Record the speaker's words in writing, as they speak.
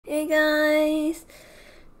Hey guys!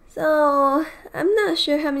 So, I'm not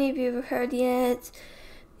sure how many of you have heard yet,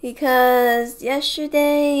 because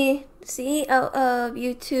yesterday, the CEO of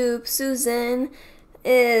YouTube, Susan,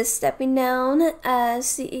 is stepping down as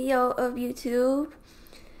CEO of YouTube.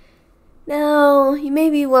 Now, you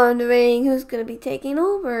may be wondering who's going to be taking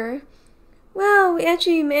over. Well, we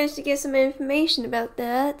actually managed to get some information about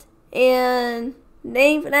that, and the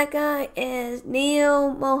name for that guy is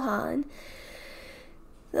Neil Mohan.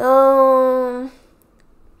 So,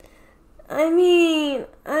 I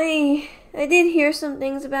did hear some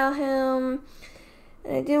things about him.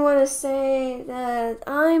 And I do want to say that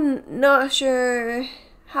I'm not sure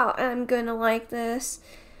how I'm gonna like this,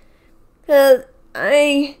 because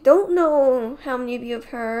I don't know how many of you have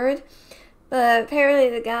heard, but apparently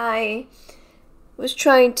the guy was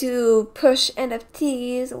trying to push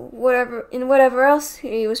NFTs or whatever else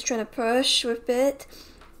he was trying to push with it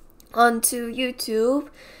onto YouTube.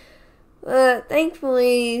 But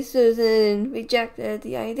thankfully, Susan rejected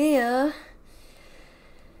the idea.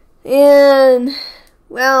 And,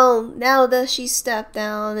 well, now that she stepped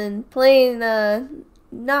down and playing a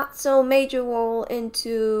not so major role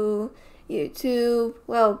into YouTube,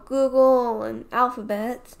 well, Google and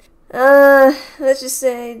Alphabet, let's just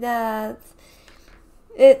say that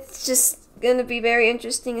it's just gonna be very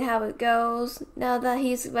interesting how it goes now that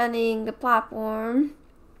he's running the platform.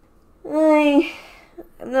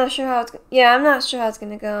 I'm not sure how it's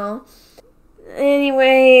gonna go.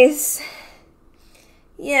 Anyways,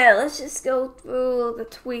 yeah, let's just go through the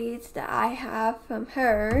tweets that I have from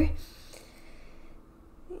her.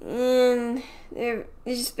 And it's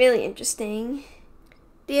just really interesting.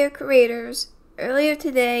 Dear creators, earlier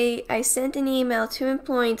today I sent an email to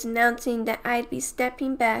employees announcing that I'd be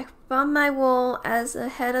stepping back from my role as the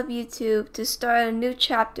head of YouTube to start a new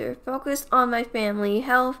chapter focused on my family,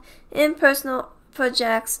 health, and personal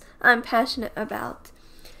projects I'm passionate about.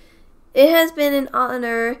 It has been an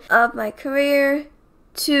honor of my career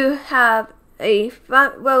to have a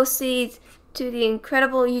front row seat to the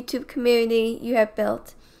incredible YouTube community you have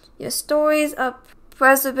built. Your stories of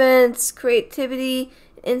perseverance, creativity,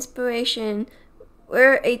 and inspiration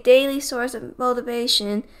were a daily source of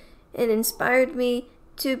motivation and inspired me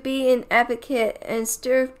to be an advocate and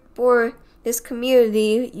steward for this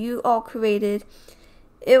community you all created.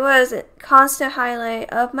 It was a constant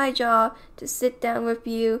highlight of my job to sit down with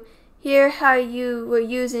you, hear how you were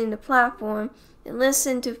using the platform, and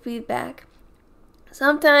listen to feedback.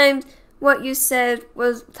 Sometimes what you said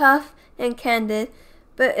was tough and candid,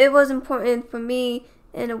 but it was important for me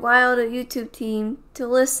and the wider YouTube team to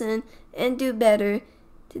listen and do better.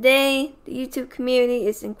 Today, the YouTube community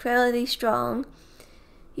is incredibly strong.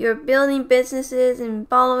 You're building businesses and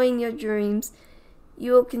following your dreams.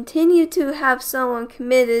 You will continue to have someone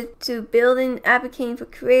committed to building and advocating for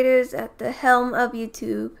creators at the helm of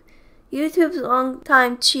YouTube. YouTube's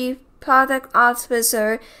longtime Chief Product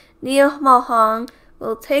Officer, Neil Mohan,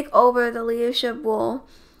 will take over the leadership role.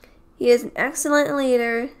 He is an excellent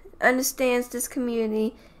leader, understands this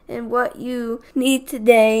community and what you need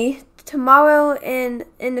today, tomorrow, and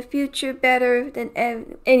in the future better than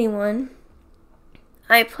anyone.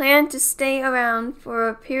 I plan to stay around for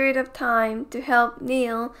a period of time to help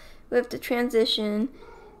Neil with the transition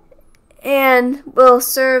and will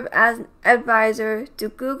serve as an advisor to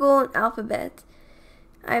Google and Alphabet.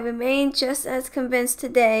 I remain just as convinced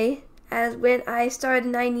today as when I started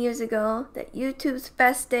 9 years ago that YouTube's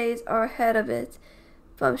best days are ahead of it.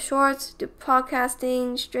 From shorts to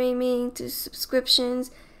podcasting, streaming to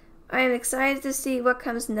subscriptions, I am excited to see what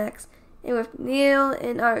comes next. And with Neil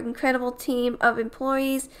and our incredible team of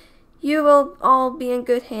employees, you will all be in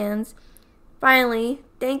good hands. Finally,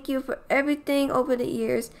 thank you for everything over the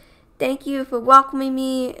years. Thank you for welcoming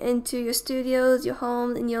me into your studios, your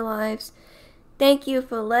homes, and your lives. Thank you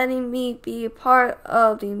for letting me be a part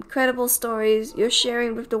of the incredible stories you're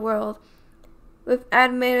sharing with the world. With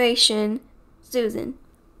admiration, Susan.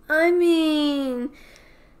 Yeah,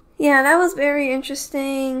 that was very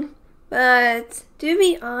interesting. But to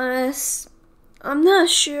be honest, I'm not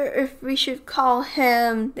sure if we should call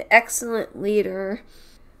him the excellent leader.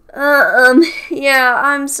 Yeah,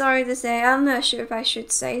 I'm sorry to say, I'm not sure if I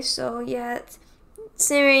should say so yet,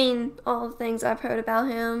 considering all the things I've heard about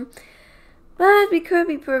him. But we could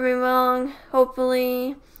be proven wrong,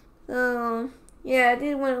 hopefully. So, yeah, I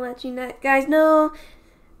did want to let you guys know,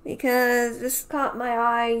 because this caught my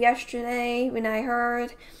eye yesterday when I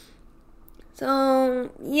heard.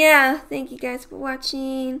 So, yeah, thank you guys for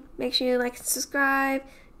watching. Make sure you like and subscribe.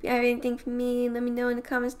 If you have anything for me, let me know in the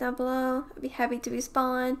comments down below. I'll be happy to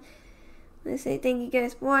respond. Let's say thank you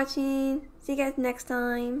guys for watching. See you guys next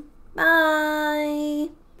time.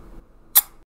 Bye!